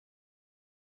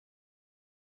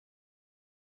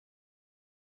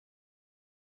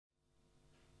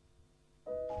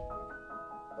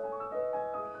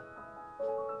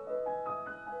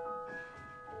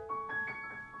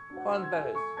Juan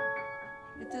Pérez.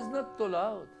 It is not too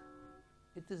loud.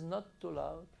 It is not too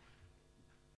loud.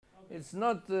 Okay. It's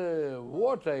not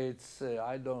water, it's,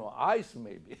 I don't know, ice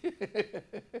maybe.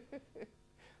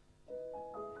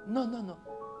 No, no, no.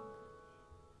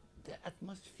 The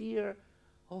atmosphere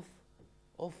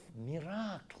of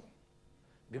miracle.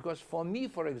 Because for me,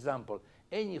 for example,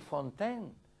 any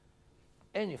fontaine,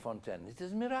 it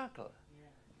is miracle. Yeah.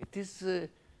 It is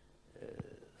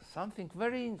something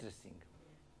very interesting.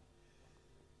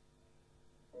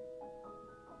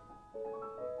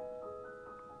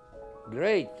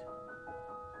 Great.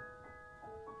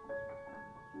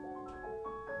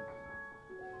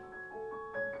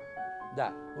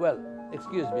 Well,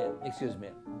 excuse me.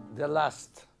 The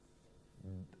last,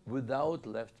 without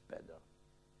left pedal.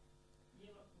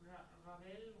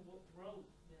 Ravel wrote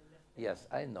the left pedal. Yes,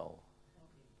 I know.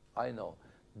 Okay. I know.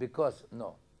 Because,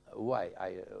 no, why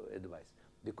I advise?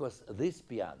 Because this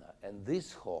piano and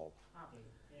this hall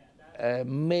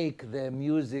make the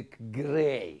music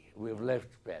gray with left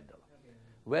pedal. Okay.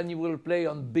 When you will play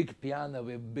on big piano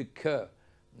with big curve,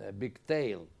 big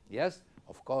tail, yes,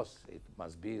 of course it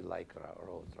must be like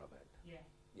Ravel. Yeah.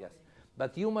 Yes, okay.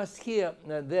 But you must hear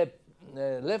the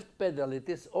left pedal. It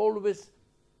is always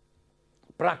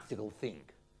practical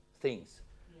things. Yes.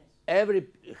 Every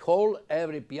hall,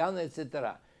 every piano,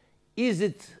 etc. Is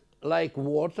it like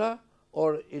water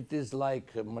or it is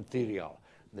like material?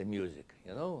 The music,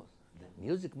 you know. The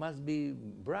music must be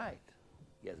bright,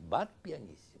 yes, but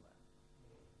pianissima.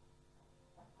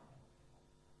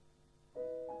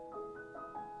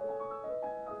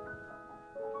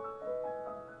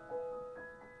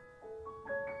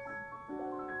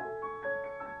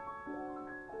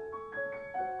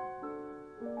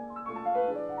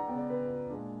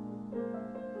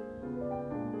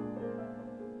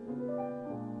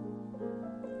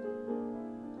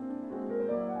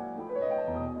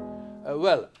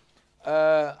 Well,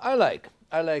 I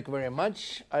like very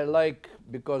much. I like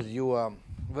because you are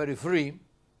very free.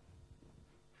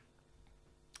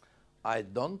 I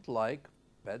don't like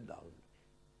pedal.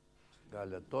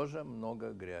 Галя, тоже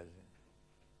много грязи.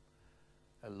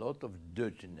 A lot of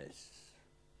dirtiness.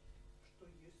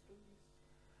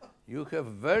 You have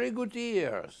very good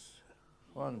ears,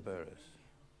 Juan Pérez.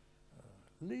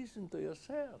 Listen to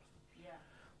yourself. Yeah.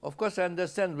 Of course, I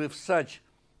understand with such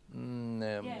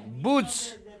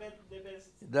boots.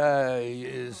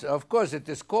 Of course, it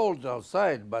is cold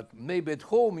outside, but maybe at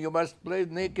home you must play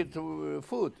naked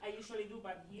foot. I usually do,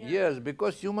 but here... Yes,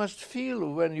 because you must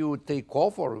feel when you take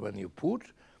off or when you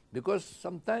put, because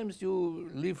sometimes you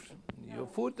lift your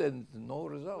foot and no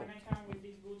result. When I come with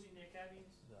these boots in the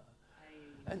cabins,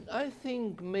 and I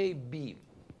think maybe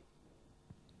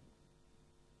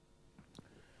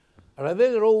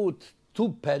Ravel wrote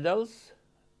 2 pedals,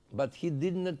 but he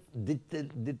didn't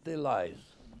detailize.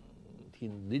 He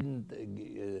didn't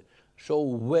show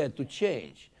where to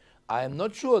change. I am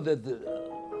not sure that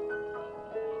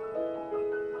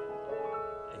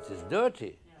it is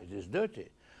dirty. Yeah. It is dirty.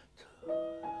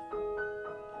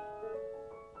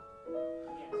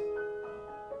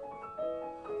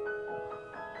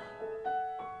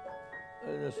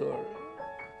 Yes. Sorry.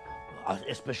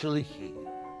 Especially here.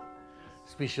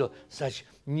 Special such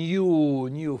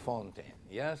new fountain.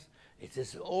 Yes, it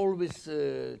is always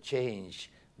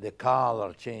change the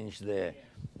color, change the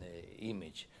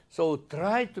image. So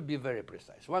try to be very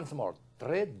precise. Once more,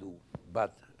 tre do,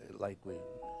 but like we.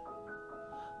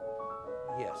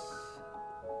 Yes.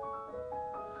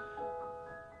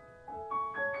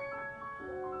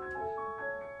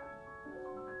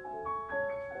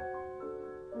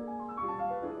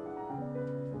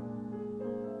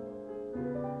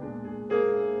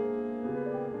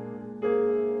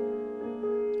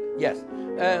 Yes,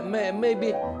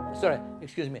 maybe, sorry,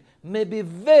 excuse me, maybe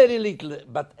very little,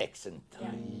 but accent.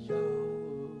 Yeah.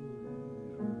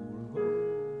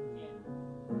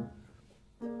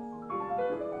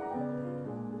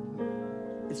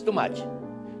 It's too much.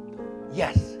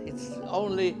 Yes, it's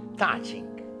only touching.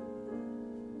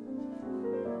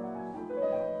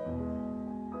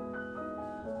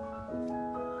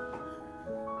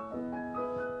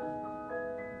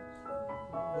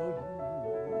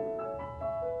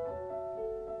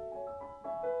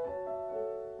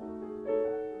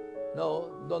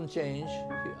 No, don't change.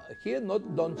 Here,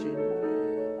 not don't change.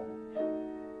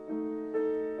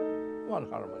 One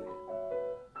harmony.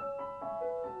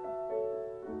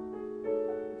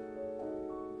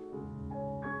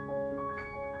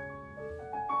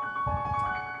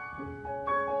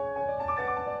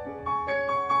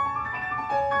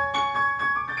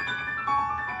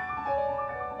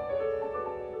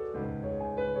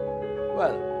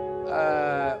 Well,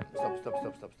 stop.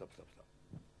 stop.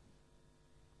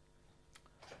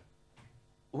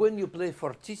 When you play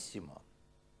fortissimo,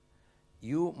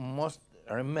 you must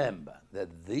remember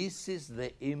that this is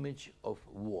the image of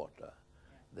water.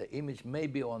 The image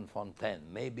maybe on fountain,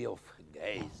 maybe of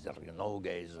geyser, you know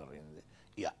geyser in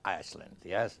Iceland,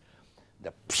 yes?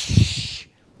 The psh,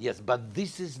 yes, but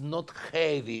this is not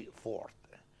heavy forte.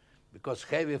 Because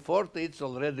heavy forte, it's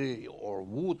already or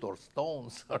wood or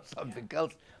stones or something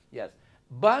else, yes.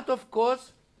 But of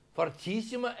course,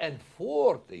 fortissimo and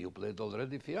forte, you played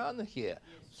already piano here.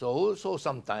 Yes. So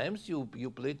sometimes you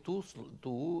play too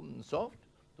soft.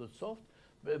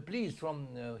 Please from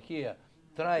here,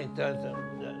 try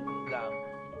down.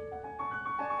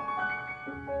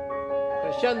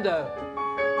 Crescendo.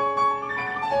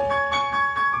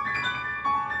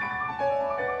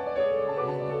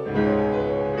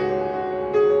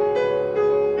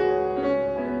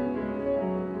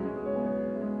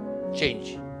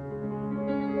 Change.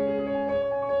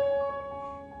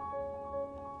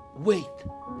 Wait.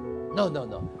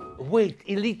 No. Wait,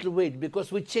 a little wait,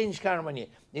 because we change harmony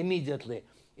immediately.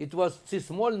 It was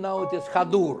C-small, now it is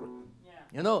Hadur. Yeah.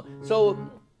 You know, so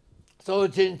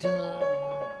change. No.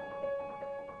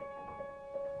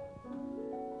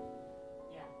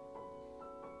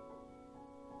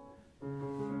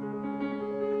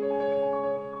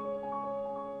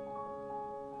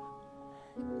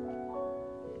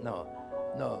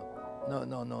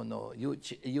 You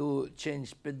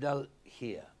change pedal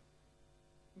here.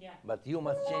 Yeah. But you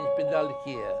must change pedal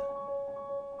here.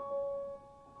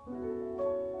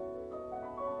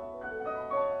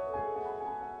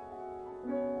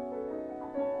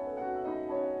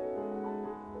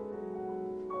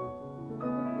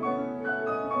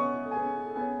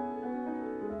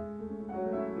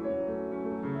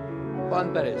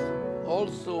 Juan Pérez,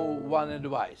 also one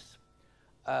advice.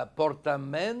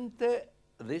 Portamente,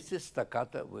 this is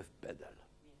staccato with pedal.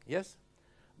 Yes?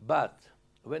 But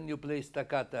when you play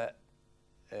staccato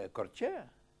corchea,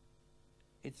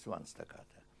 it's one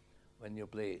staccato. When you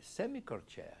play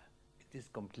semi-corchea, it is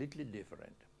completely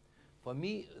different. For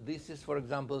me, this is, for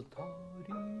example,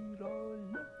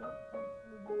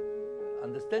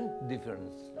 understand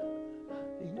difference?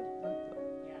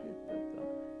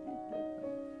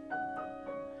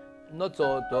 Not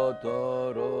so,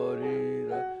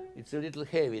 it's a little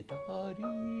heavy.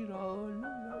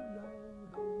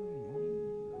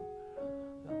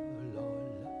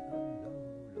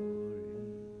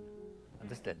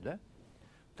 Understand, huh?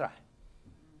 Try.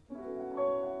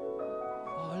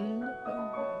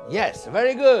 Yes,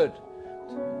 very good.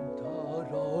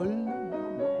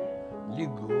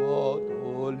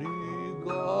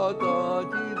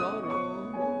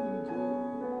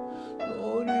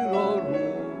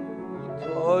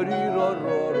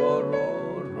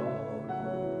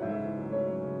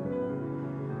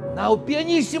 Now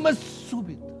pianissimo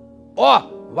subito.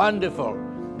 Oh, wonderful.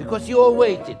 Because you are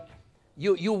waiting.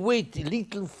 You wait a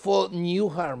little for new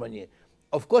harmony.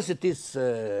 Of course it is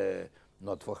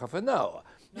not for half an hour.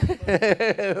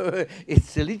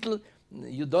 It's a little,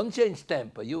 you don't change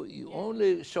tempo. You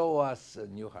only show us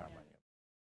new harmony.